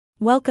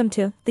Welcome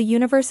to The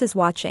Universe is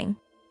Watching.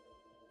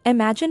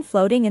 Imagine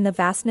floating in the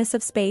vastness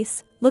of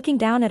space, looking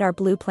down at our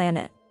blue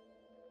planet.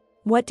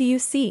 What do you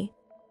see?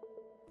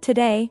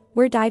 Today,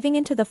 we're diving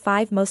into the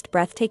 5 most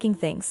breathtaking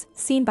things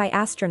seen by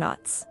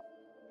astronauts.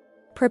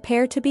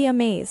 Prepare to be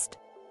amazed.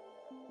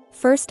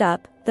 First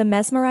up, the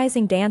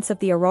mesmerizing dance of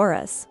the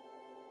auroras.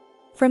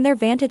 From their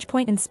vantage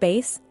point in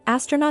space,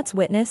 astronauts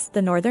witness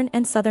the northern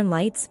and southern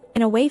lights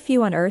in a way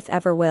few on Earth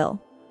ever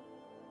will.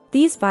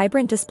 These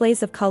vibrant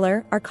displays of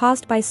color are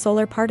caused by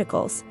solar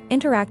particles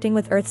interacting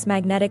with Earth's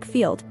magnetic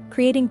field,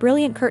 creating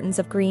brilliant curtains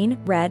of green,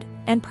 red,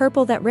 and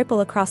purple that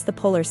ripple across the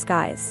polar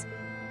skies.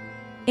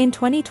 In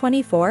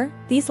 2024,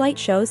 these light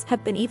shows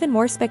have been even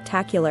more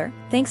spectacular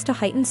thanks to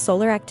heightened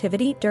solar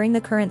activity during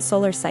the current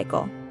solar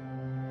cycle.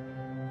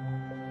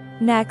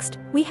 Next,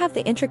 we have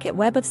the intricate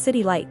web of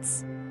city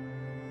lights.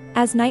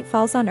 As night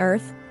falls on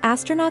Earth,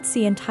 astronauts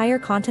see entire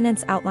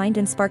continents outlined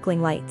in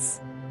sparkling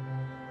lights.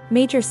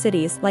 Major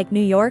cities like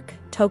New York,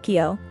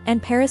 Tokyo, and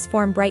Paris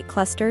form bright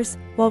clusters,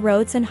 while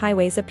roads and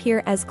highways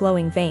appear as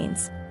glowing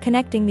veins,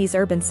 connecting these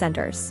urban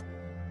centers.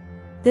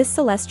 This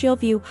celestial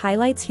view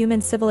highlights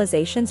human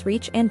civilization's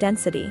reach and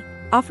density,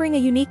 offering a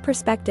unique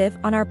perspective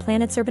on our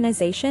planet's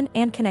urbanization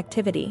and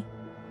connectivity.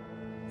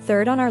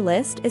 Third on our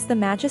list is the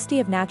majesty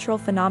of natural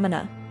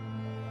phenomena.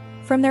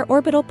 From their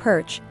orbital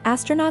perch,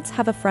 astronauts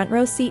have a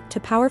front-row seat to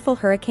powerful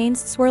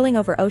hurricanes swirling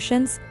over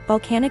oceans,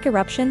 volcanic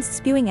eruptions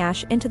spewing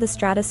ash into the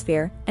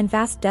stratosphere, and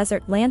vast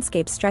desert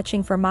landscapes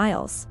stretching for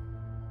miles.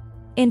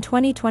 In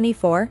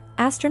 2024,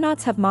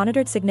 astronauts have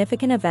monitored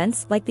significant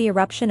events like the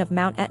eruption of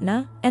Mount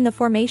Etna and the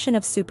formation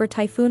of Super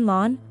Typhoon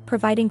Lan,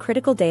 providing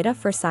critical data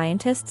for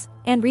scientists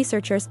and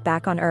researchers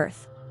back on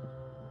Earth.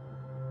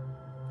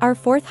 Our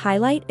fourth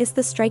highlight is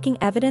the striking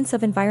evidence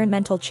of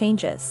environmental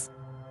changes.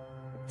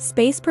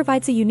 Space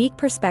provides a unique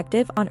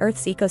perspective on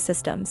Earth's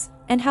ecosystems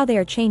and how they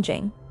are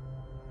changing.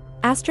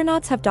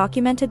 Astronauts have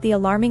documented the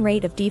alarming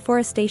rate of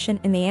deforestation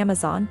in the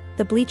Amazon,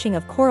 the bleaching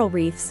of coral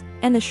reefs,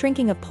 and the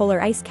shrinking of polar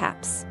ice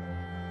caps.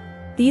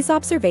 These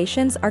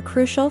observations are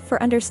crucial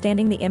for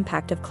understanding the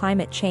impact of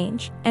climate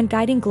change and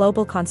guiding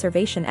global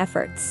conservation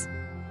efforts.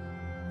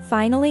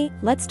 Finally,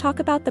 let's talk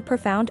about the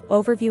profound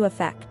overview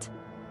effect.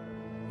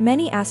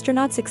 Many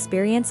astronauts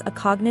experience a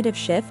cognitive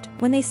shift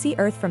when they see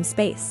Earth from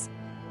space.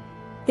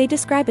 They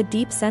describe a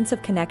deep sense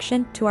of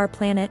connection to our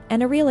planet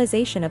and a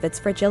realization of its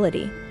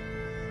fragility.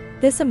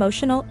 This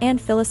emotional and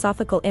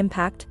philosophical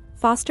impact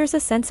fosters a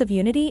sense of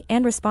unity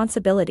and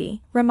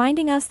responsibility,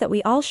 reminding us that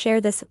we all share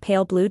this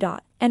pale blue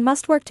dot and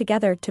must work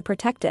together to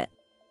protect it.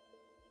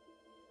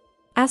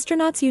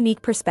 Astronauts'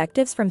 unique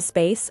perspectives from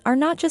space are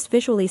not just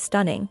visually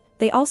stunning,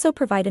 they also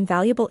provide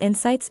invaluable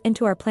insights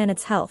into our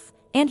planet's health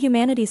and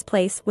humanity's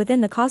place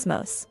within the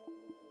cosmos.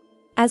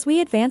 As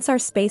we advance our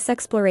space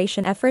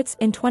exploration efforts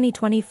in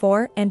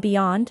 2024 and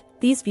beyond,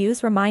 these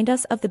views remind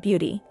us of the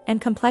beauty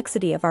and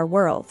complexity of our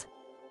world.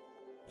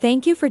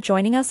 Thank you for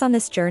joining us on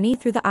this journey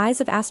through the eyes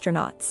of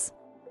astronauts.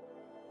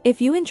 If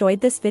you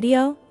enjoyed this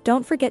video,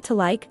 don't forget to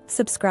like,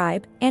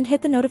 subscribe, and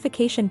hit the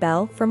notification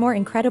bell for more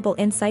incredible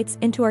insights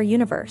into our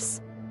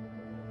universe.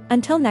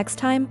 Until next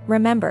time,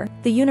 remember,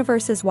 the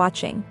universe is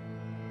watching.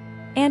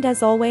 And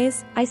as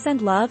always, I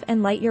send love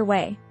and light your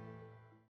way.